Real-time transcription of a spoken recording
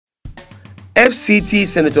FCT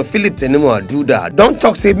Senator Philip Tanimu Aduda don't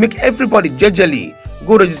talk say make everybody jejely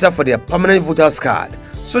go register for their permanent voters card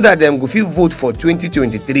so that them go fit vote for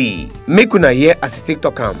 2023. Make una hear as a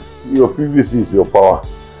TikTok am. Your PVC is your power.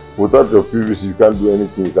 Without your PVC, you can't do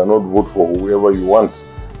anything. You cannot vote for whoever you want.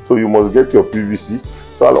 So you must get your PVC.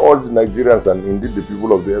 So I'll urge Nigerians and indeed the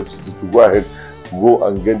people of the FCT to go ahead, go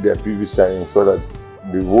and get their PVC and ensure that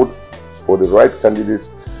they vote for the right candidates,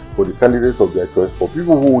 for the candidates of their choice, for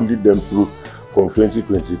people who will lead them through from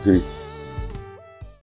 2023.